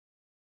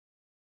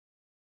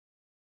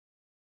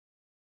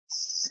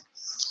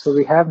So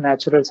we have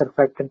natural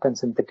surfactant and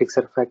synthetic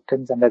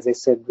surfactants, and as I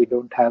said, we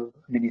don't have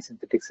many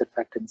synthetic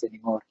surfactants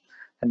anymore.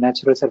 And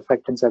natural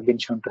surfactants have been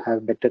shown to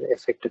have better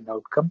effect and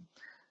outcome.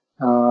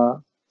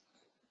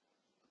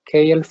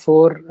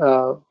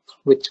 KL4,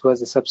 which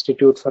was a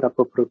substitute for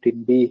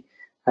apoprotein B,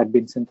 had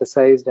been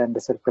synthesized, and the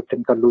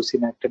surfactant called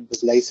leucinactant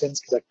was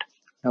licensed, but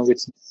now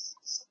it's.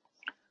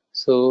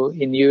 So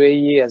in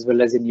UAE as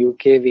well as in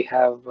UK, we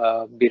have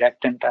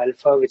biractant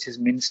alpha, which is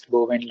minced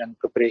bovine lung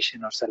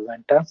preparation or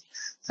Survanta,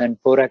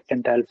 and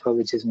poractant alpha,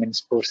 which is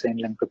minced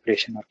porcine lung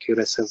preparation or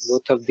Curacao.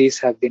 Both of these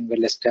have been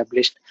well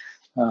established,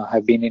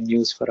 have been in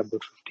use for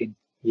about 15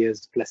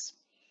 years plus.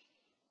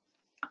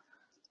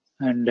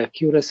 And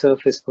Curacao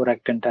is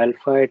poractant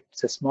alpha.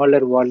 It's a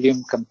smaller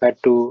volume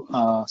compared to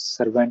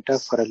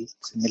Survanta for a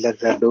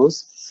similar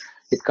dose.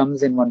 It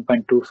comes in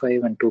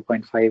 1.25 and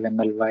 2.5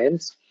 ml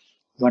vials,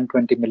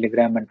 120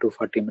 milligram and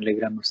 240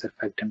 milligram of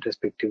surfactant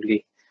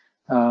respectively.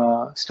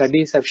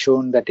 Studies have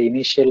shown that the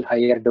initial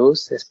higher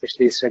dose,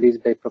 especially studies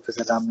by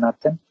Professor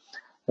Ramanathan,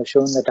 have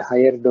shown that a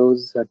higher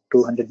dose,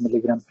 200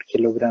 milligram per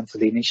kilogram for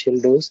the initial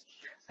dose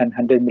and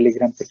 100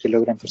 milligram per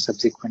kilogram for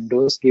subsequent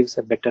dose, gives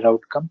a better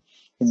outcome.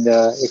 In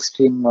the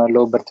extreme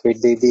low birth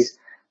weight babies,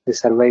 the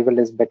survival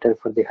is better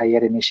for the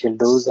higher initial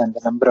dose, and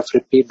the number of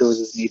repeat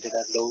doses needed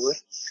are lower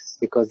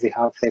because the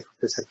half-life of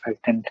the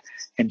surfactant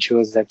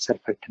ensures that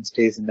surfactant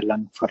stays in the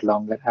lung for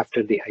longer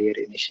after the higher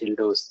initial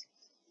dose.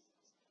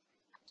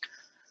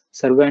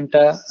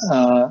 Survanta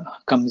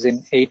comes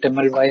in 8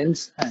 ml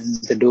vials,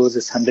 and the dose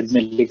is 100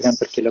 milligram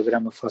per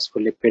kilogram of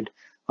phospholipid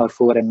or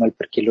 4 ml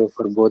per kilo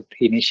for both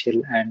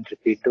initial and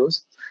repeat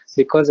dose.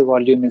 Because the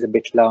volume is a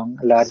bit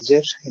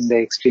larger in the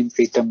extreme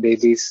preterm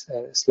babies,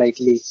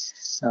 slightly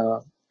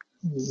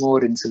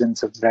more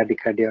incidence of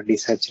bradycardia or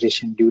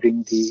desaturation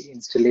during the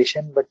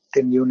installation, but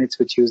in units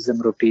which use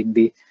them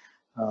routinely,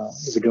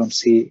 we don't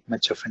see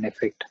much of an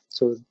effect.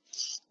 So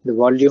the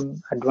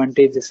volume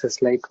advantage is a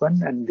slight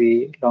one, and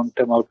the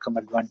long-term outcome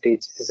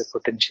advantage is a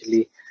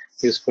potentially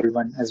useful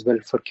one as well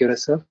for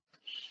Curacao.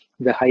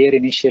 The higher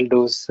initial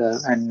dose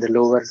and the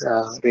lower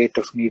rate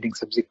of needing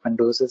subsequent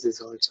doses is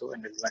also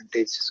an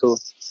advantage. So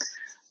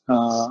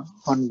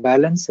on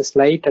balance, a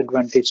slight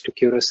advantage to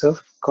Curacao.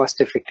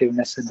 Cost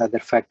effectiveness and other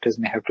factors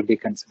may have to be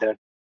considered.